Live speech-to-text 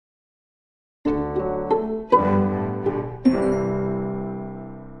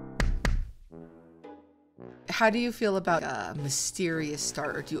How do you feel about a mysterious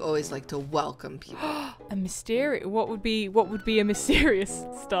start, or do you always like to welcome people? A mysterious? What would be a mysterious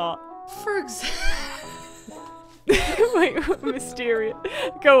start? For example. Wait, mysterious.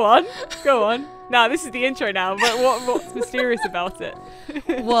 Go on. Now this is the intro now, but what's mysterious about it?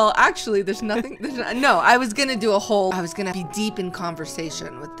 Well, actually, there's nothing. No, I was gonna be deep in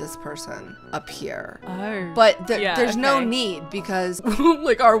conversation with this person up here. Oh. But there's no need, because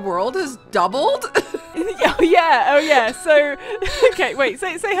like our world has doubled. Oh yeah. So, okay, wait.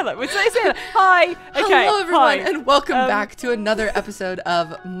 Say hello. Say hello. Hi. Okay. Hello, everyone, hi. and welcome back to another episode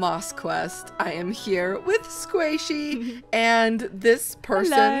of Moss Quest. I am here with Sqaishey and this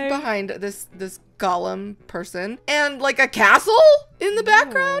person behind this golem person, and like a castle in the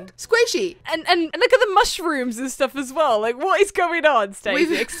background. Sqaishey. And look at the mushrooms and stuff as well. Like, what is going on,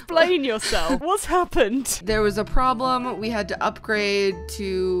 Stacey? Explain yourself. What's happened? There was a problem. We had to upgrade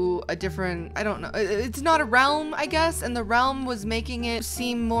to a different, I don't know. It's not a realm, I guess. And the realm was making it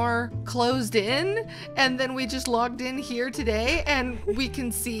seem more closed in. And then we just logged in here today and we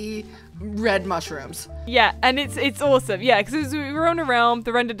can see red mushrooms. Yeah, and it's awesome. Yeah, because we were on a realm.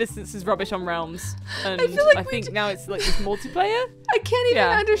 The render distance is rubbish on realms. And I think now it's like this multiplayer. I can't even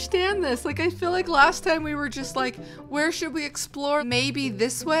understand this. Like, I feel like last time we were just like, where should we explore? Maybe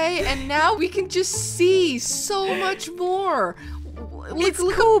this way. And now we can just see so much more. It's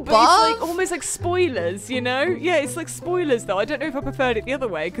cool, but it's like almost like spoilers, you know? Yeah, it's like spoilers though. I don't know if I preferred it the other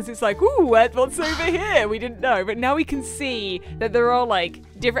way, because it's like, ooh, what's over here? We didn't know, but now we can see that there are like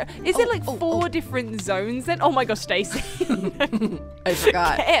different. Is it like four different zones then? Oh my gosh, Stacey! I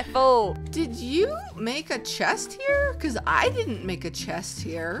forgot. Careful. Did you make a chest here? Because I didn't make a chest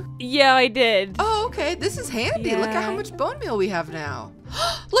here. Yeah, I did. Oh, okay. This is handy. Yeah. Look at how much bone meal we have now.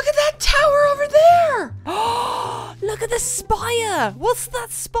 Look at that tower over there! Look at the spire! What's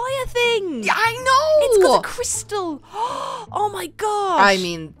that spire thing? Yeah, I know! It's got a crystal. Oh my gosh! I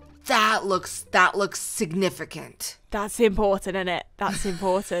mean, that looks significant. That's important, isn't it? That's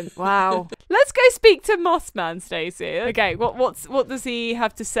important. Wow. Let's go speak to Mossman, Stacey. Okay, what does he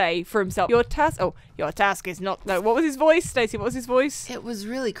have to say for himself? Your task is not. No, what was his voice, Stacey? What was his voice? It was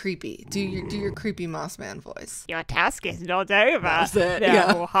really creepy. Do your creepy Mossman voice. Your task is not over. That's it. There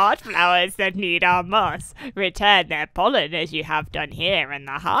are heart flowers that need our moss. Return their pollen as you have done here, and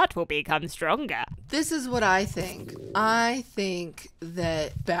the heart will become stronger. This is what I think. I think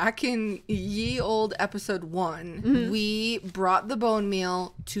that back in ye old episode 1, we brought the bone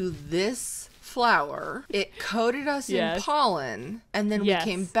meal to this flower. It coated us in pollen, and then we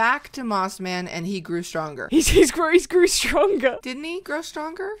came back to Mossman, and he grew stronger. He grew stronger. Didn't he grow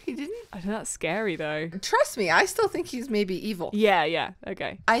stronger? He didn't? I know, that's scary though. Trust me, I still think he's maybe evil. Yeah,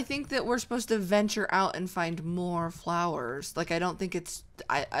 okay. I think that we're supposed to venture out and find more flowers. Like, I don't think it's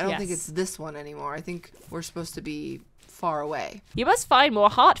I don't think it's this one anymore. I think we're supposed to be far away. You must find more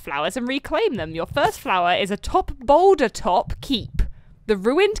heart flowers and reclaim them. Your first flower is atop Boulder Top Keep, the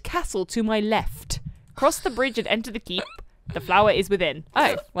ruined castle to my left. Cross the bridge and enter the keep. The flower is within.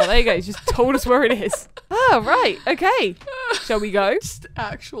 Oh, well, there you go. He's just told us where it is. Oh, right. Okay. Shall we go? Just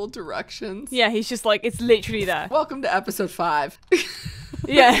actual directions. Yeah, he's just like, it's literally there. Welcome to episode 5.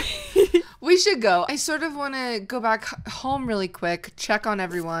 Yeah. We should go. I sort of want to go back home really quick, check on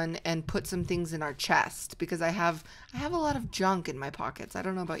everyone, and put some things in our chest, because I have a lot of junk in my pockets. I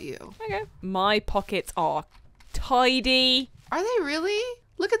don't know about you. Okay. My pockets are tidy. Are they really?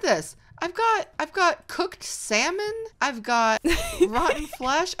 Look at this. I've got cooked salmon. I've got rotten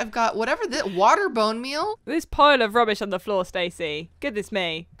flesh. I've got whatever water bone meal. This pile of rubbish on the floor, Stacey. Goodness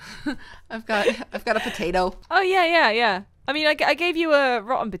me. I've got a potato. Oh yeah. I mean, I gave you a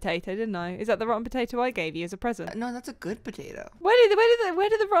rotten potato, didn't I? Is that the rotten potato I gave you as a present? No, that's a good potato. Where did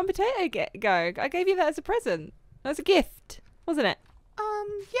the rotten potato go? I gave you that as a present. That was a gift, wasn't it?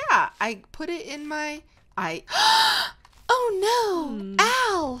 Yeah. I put it in my. Oh no,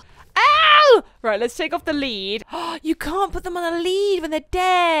 Al! Ow! Right, let's take off the lead. You can't put them on a lead when they're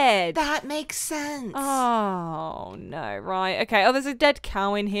dead. That makes sense. Oh no! Right. Okay. Oh, there's a dead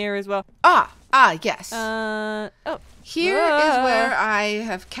cow in here as well. Yes. Oh. Here is where I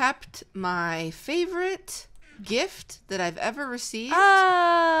have kept my favorite gift that I've ever received.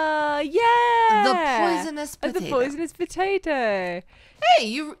 Yeah. The poisonous potato. The poisonous potato. Hey,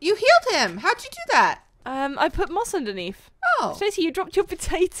 you healed him. How'd you do that? I put moss underneath. Oh. Stacey, you dropped your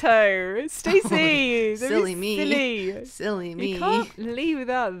potato. Stacey. Silly me. Silly me. You can't leave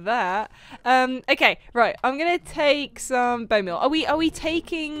without that. Okay, right. I'm gonna take some bone meal. Are we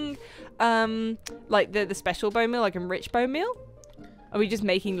taking like the special bone meal, like enriched bone meal? Are we just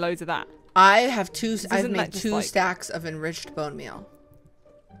making loads of that? I've made two stacks of enriched bone meal.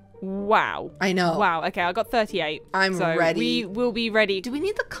 Wow. I know. Wow. Okay, I got 38. I'm so ready. We will be ready. Do we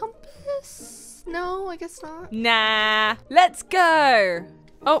need the compass? No, I guess not. Nah. Let's go.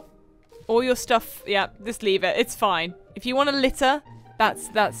 Oh, all your stuff. Yeah, just leave it. It's fine. If you want a litter,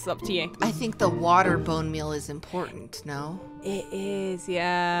 that's up to you. I think the water bone meal is important, no? It is,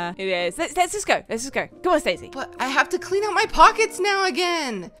 yeah. It is. Let's just go. Let's just go. Come on, Stacey. But I have to clean out my pockets now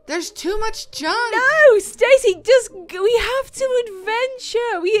again. There's too much junk. No, Stacey, we have to adventure.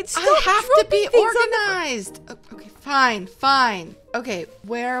 I have to be things on organized. Okay, fine. Okay,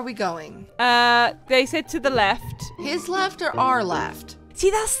 where are we going? They said to the left. His left or our left? See,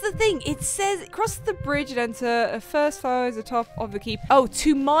 that's the thing. It says cross the bridge and enter a first floor is the top of the keep. Oh,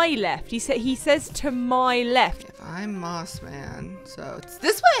 to my left. He says to my left. If I'm Moss Man, so it's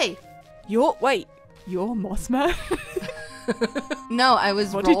this way. You're Moss Man? No, I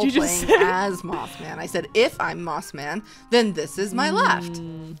was What did you just role-playing say? as Moss Man. I said, if I'm Moss Man, then this is my left.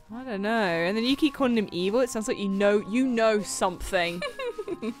 I don't know. And then you keep calling him evil. It sounds like you know something.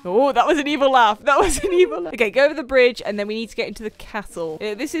 Oh, that was an evil laugh. Okay, go over the bridge and then we need to get into the castle.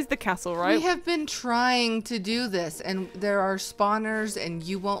 This is the castle, right? We have been trying to do this, and there are spawners, and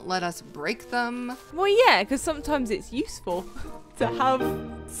you won't let us break them. Well, yeah, because sometimes it's useful to have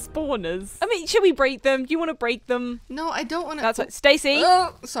spawners. I mean, should we break them? Do you want to break them? No, I don't want to. That's what, Stacey.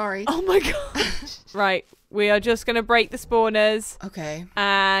 Oh, sorry. Oh my gosh. Right, we are just going to break the spawners. Okay.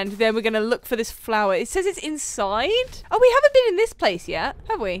 And then we're going to look for this flower. It says it's inside. Oh, we haven't been in this place yet,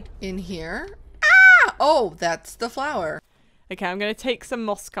 have we? In here? Ah! Oh, that's the flower. Okay, I'm going to take some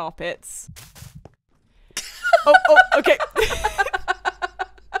moss carpets. oh, okay.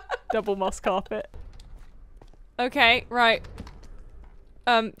 Double moss carpet. Okay, right.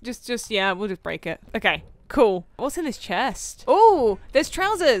 Yeah, we'll just break it. Okay, cool. What's in this chest? Oh, there's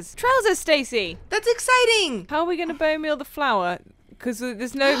trousers. Trousers, Stacey. That's exciting. How are we going to bone meal the flour? Because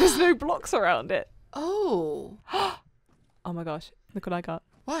there's no blocks around it. Oh. Oh my gosh, look what I got.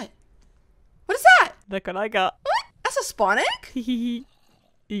 What? What is that? Look what I got. What? That's a spawn egg?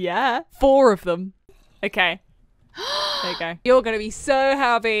 Yeah, 4 of them. Okay. There you go. You're going to be so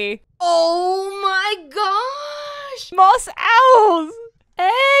happy. Oh my gosh. Moss owls!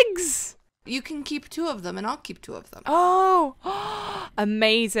 Eggs! You can keep 2 of them and I'll keep 2 of them. Oh,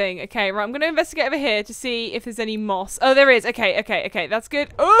 amazing. Okay, right, I'm going to investigate over here to see if there's any moss. Oh, there is. Okay, that's good.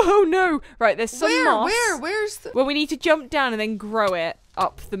 Oh, no. Right, there's some moss. Where's the... Well, we need to jump down and then grow it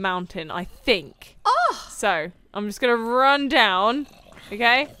up the mountain, I think. Oh. So, I'm just going to run down.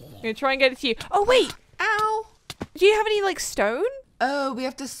 Okay? I'm going to try and get it to you. Oh, wait. Ow. Do you have any, like, stone? Oh, we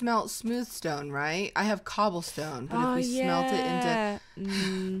have to smelt smooth stone, right? I have cobblestone, but if we smelt it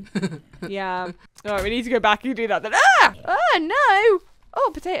into... Yeah. All right, we need to go back and do that then. Ah! Ah, no! Oh,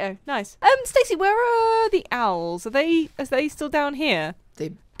 potato. Nice. Stacey, where are the owls? Are they still down here?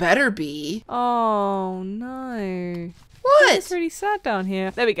 They better be. Oh, no. What? It's really sad down here.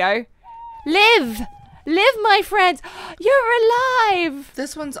 There we go. Live! Live, my friends! You're alive!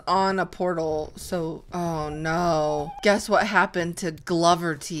 This one's on a portal, so... Oh, no. Guess what happened to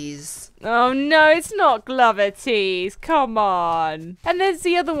Glover Teas? Oh, no, it's not Glover Teas. Come on. And there's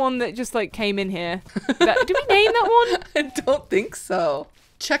the other one that just, like, came in here. Did we name that one? I don't think so.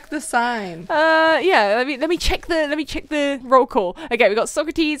 Check the sign. Yeah, let me check the roll call. Okay, we got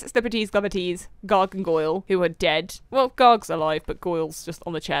Socrates, Slippertees, Glovertees, Garg and Goyle, who are dead. Well, Garg's alive, but Goyle's just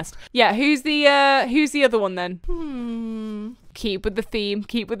on the chest. Yeah, who's the other one then? Keep with the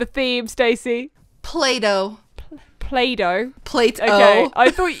theme, Stacey. Play-Doh. Play-Doh. Plate-O. Okay,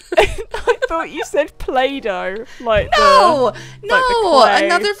 I thought you said Play-Doh. Like no, clay.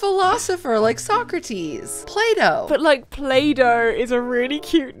 another philosopher like Socrates. Play-Doh. But like Play-Doh is a really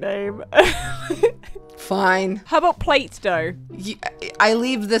cute name. Fine. How about Plate-Doh? I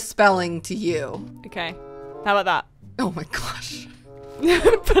leave the spelling to you. Okay. How about that? Oh my gosh.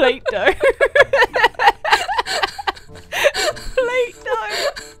 Plate-Doh. Plate-Doh.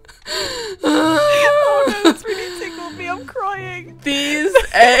 Oh no, that's really tickled me. I'm crying. These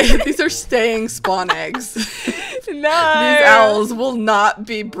are staying spawn eggs. No. These owls will not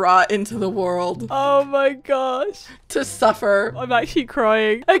be brought into the world Oh my gosh. to suffer. I'm actually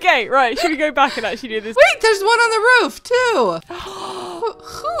crying. Okay, right. Should we go back and actually do this? Wait, there's one on the roof too.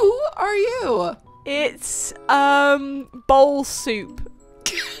 Who are you? It's bowl soup.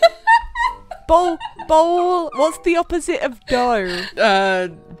 Bowl. What's the opposite of dough?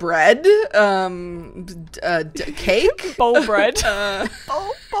 Bread. Cake. Bowl bread.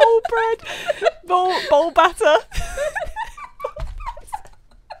 Bowl bread. Bowl batter.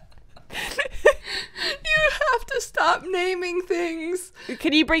 You You have to stop naming things.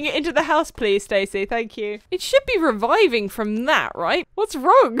 Can you bring it into the house, please, Stacey? Thank you. It should be reviving from that, right? What's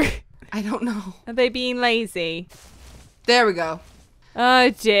wrong? I don't know. Are they being lazy? There we go.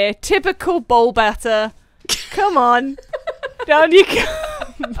 Oh dear. Typical bowl batter. Come on. Down you go.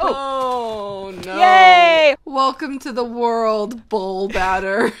 Oh no. Yay! Welcome to the world, Bowl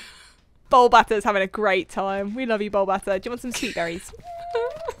Batter. Bowl batter's having a great time. We love you, bowl batter. Do you want some sweet berries?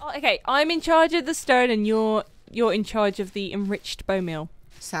 Oh, okay, I'm in charge of the stone and you're in charge of the enriched bone meal.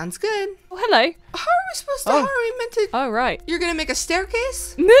 Sounds good. Oh, hello. How are we supposed to? How are we meant to? Oh, right. You're gonna make a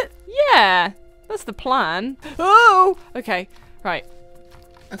staircase? Yeah, that's the plan. Oh, okay, right.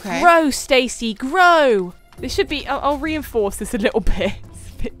 Okay. Grow, Stacey, grow. This should be. I'll reinforce this a little bit. It's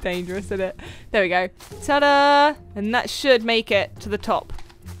a bit dangerous, isn't it? There we go. Ta-da! And that should make it to the top.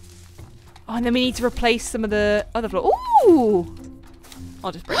 Oh, and then we need to replace some of the other floor. Ooh!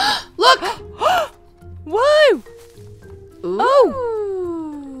 I'll just break it. Look! Whoa! Ooh. Oh!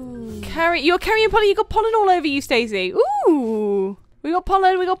 You're carrying pollen. You got pollen all over you, Stacey. Ooh! We got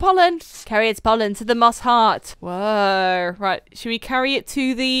pollen. We got pollen. Carry its pollen to the moss heart. Whoa! Right. Should we carry it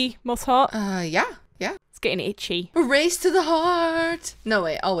to the moss heart? Yeah. It's getting itchy. A race to the heart. No,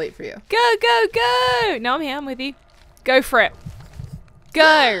 wait. I'll wait for you. Go, go, go! No, I'm here. I'm with you. Go for it.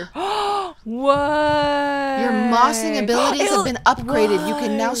 Go! Whoa! Your mossing abilities have been upgraded. You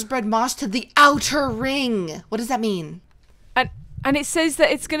can now spread moss to the outer ring. What does that mean? And it says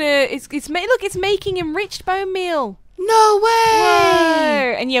that it's gonna look, it's making enriched bone meal. No way!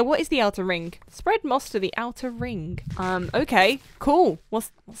 Whoa! And yeah, what is the outer ring? Spread moss to the outer ring. Okay, cool.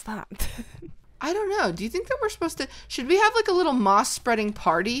 What's that? I don't know. Do you think that we're supposed to... Should we have like a little moss spreading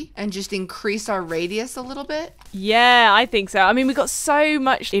party and just increase our radius a little bit? Yeah, I think so. I mean, we got so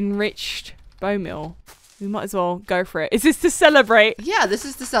much enriched bone meal. We might as well go for it. Is this to celebrate? Yeah, this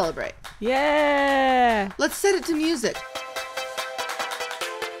is to celebrate. Yeah. Let's set it to music.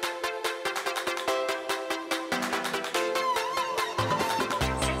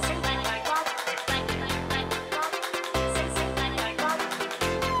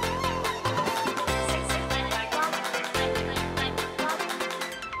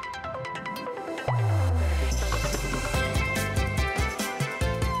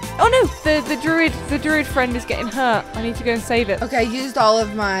 Oh no, the druid friend is getting hurt. I need to go and save it. Okay, I used all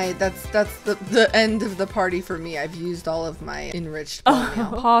of my... That's the end of the party for me. I've used all of my enriched bone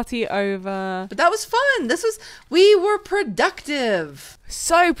meal. Party over. But that was fun. We were productive.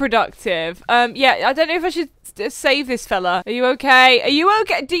 So productive. Yeah, I don't know if I should save this fella. Are you okay? Are you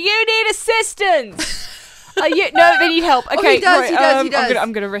okay? Do you need assistance? No, they need help. Okay, he does, right, he does.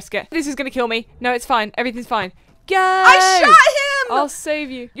 I'm gonna risk it. This is gonna kill me. No, it's fine. Everything's fine. Go! I shot him! I'll save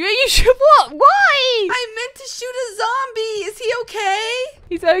you. You should what? Why? I meant to shoot a zombie. Is he okay?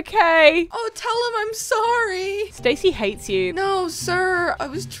 He's okay. Oh, tell him I'm sorry. Stacey hates you. No, sir. I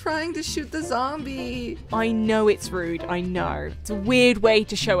was trying to shoot the zombie. I know it's rude. I know. It's a weird way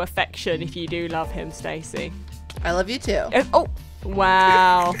to show affection if you do love him, Stacey. I love you too. Oh.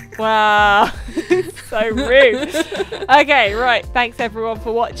 Wow. Wow. So rude. Okay, right. Thanks everyone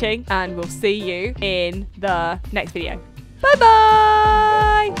for watching and we'll see you in the next video.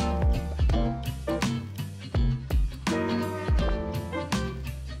 Bye-bye.